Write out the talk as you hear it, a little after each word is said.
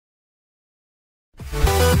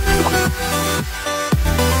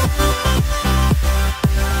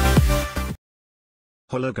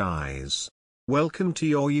Hello guys. Welcome to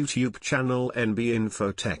your YouTube channel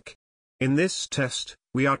nbinfotech. In this test,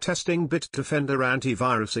 we are testing Bitdefender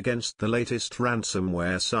Antivirus against the latest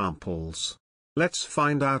ransomware samples. Let's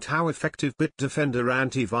find out how effective Bitdefender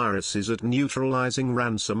Antivirus is at neutralizing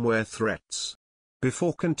ransomware threats.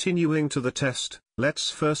 Before continuing to the test,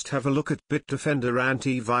 let's first have a look at Bitdefender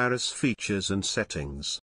Antivirus features and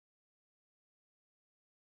settings.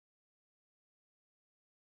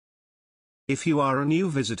 If you are a new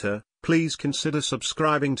visitor, please consider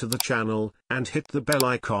subscribing to the channel, and hit the bell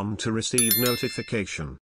icon to receive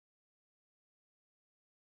notification.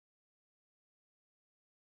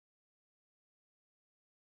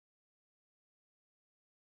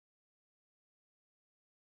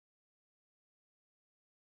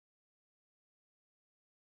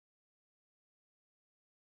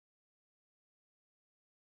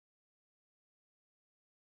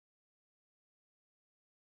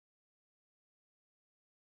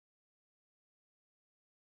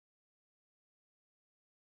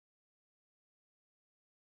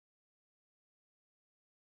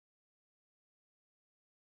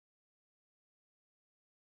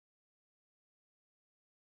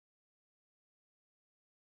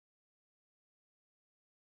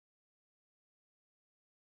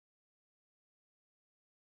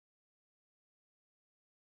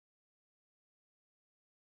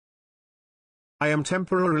 I am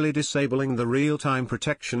temporarily disabling the real-time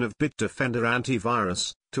protection of Bitdefender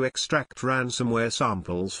Antivirus, to extract ransomware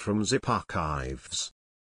samples from zip archives.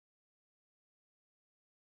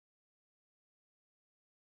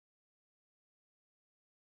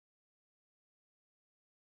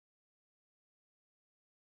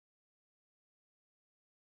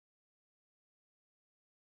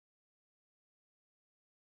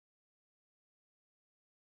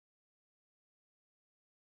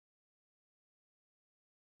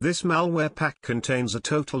 This malware pack contains a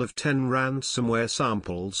total of 10 ransomware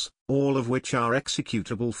samples, all of which are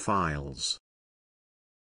executable files.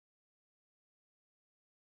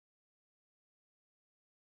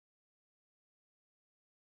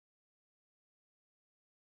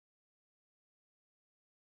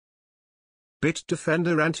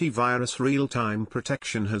 Bitdefender Antivirus real-time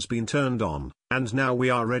protection has been turned on, and now we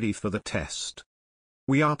are ready for the test.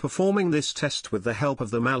 We are performing this test with the help of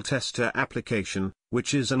the Maltester application,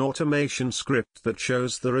 which is an automation script that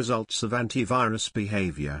shows the results of antivirus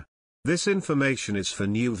behavior. This information is for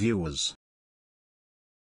new viewers.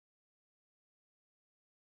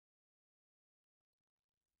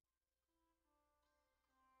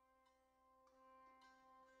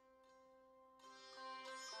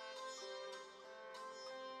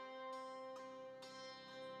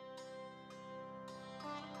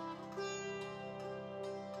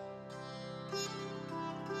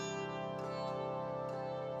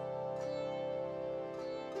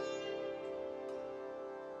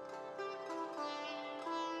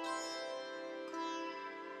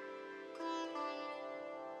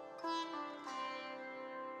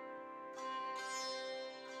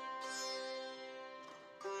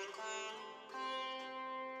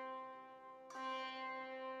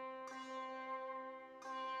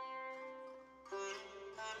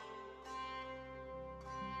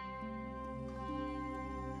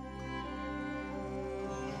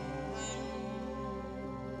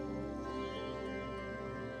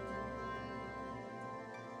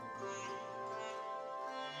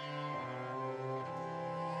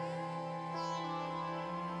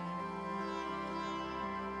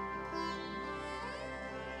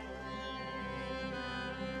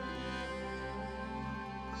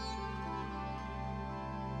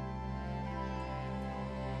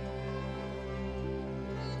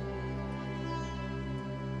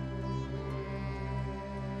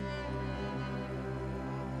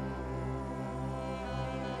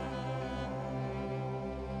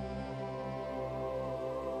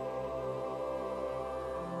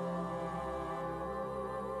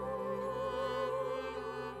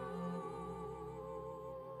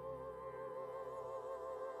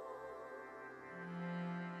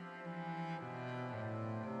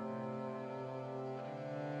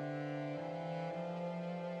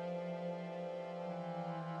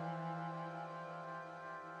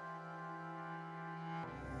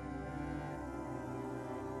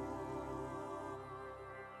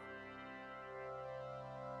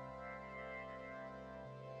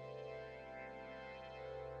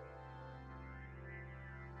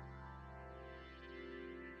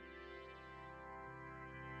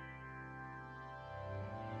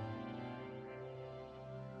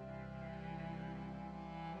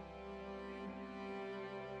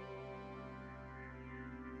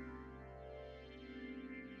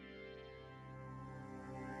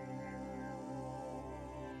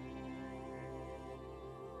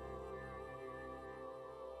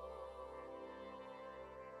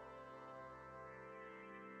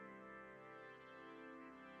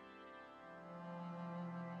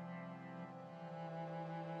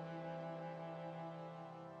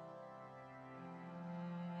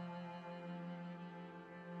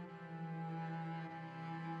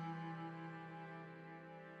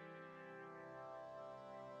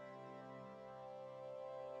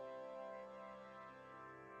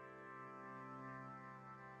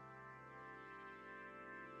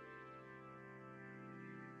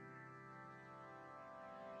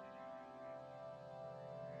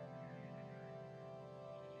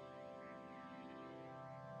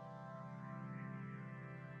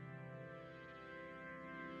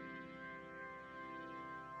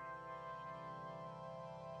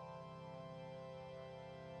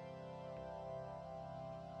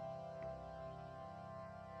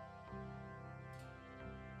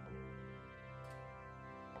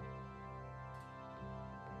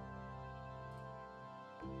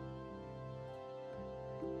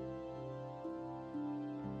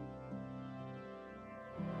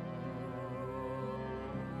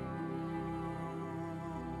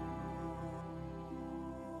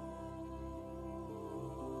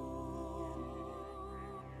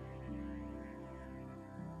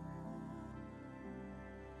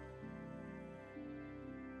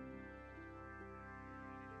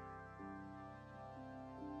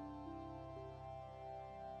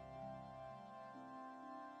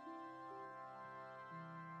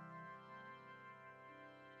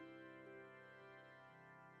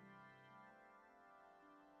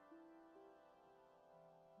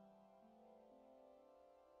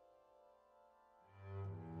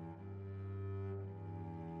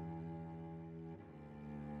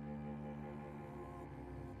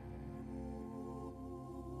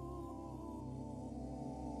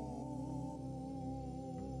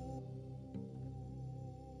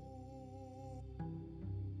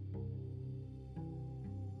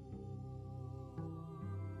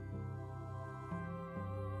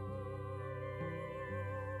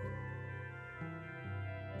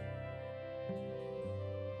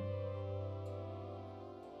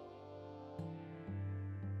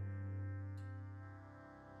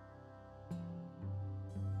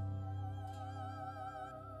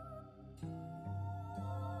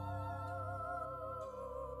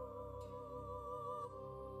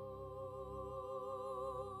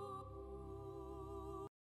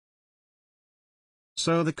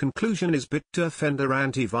 So the conclusion is Bitdefender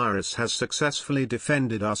Antivirus has successfully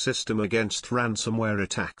defended our system against ransomware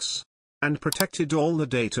attacks, and protected all the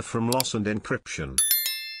data from loss and encryption.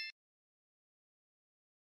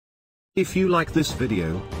 If you like this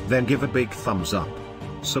video, then give a big thumbs up.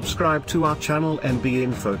 Subscribe to our channel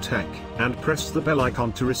nbinfotech, and press the bell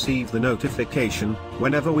icon to receive the notification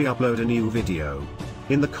whenever we upload a new video.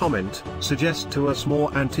 In the comment, suggest to us more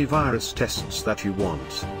antivirus tests that you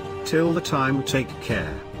want. Till the time, take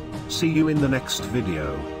care. See you in the next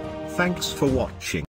video. Thanks for watching.